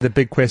The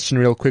big question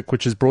real quick,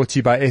 which is brought to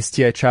you by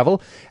STA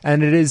Travel.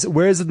 And it is,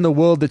 where is it in the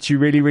world that you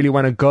really, really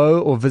want to go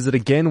or visit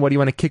again? What do you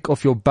want to kick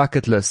off your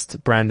bucket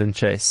list, Brandon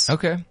Chase?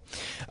 Okay.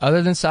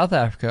 Other than South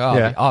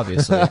Africa,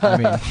 obviously. I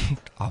mean,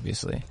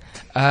 obviously.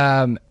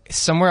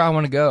 Somewhere I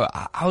want to go.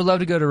 I would love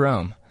to go to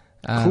Rome.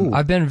 Cool.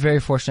 I've been very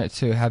fortunate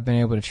to have been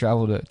able to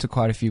travel to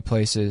quite a few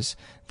places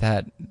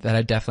that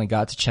I definitely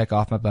got to check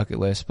off my bucket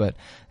list. But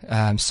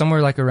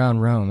somewhere like around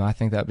Rome, I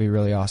think that'd be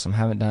really awesome.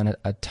 Haven't done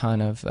a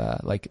ton of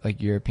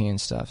like European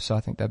stuff, so I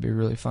think that'd be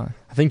really fun.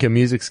 I think your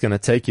music's going to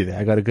take you there.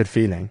 I got a good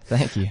feeling.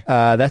 Thank you.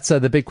 That's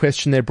the big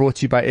question there, brought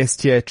to you by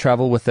STA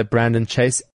Travel with Brandon Chase.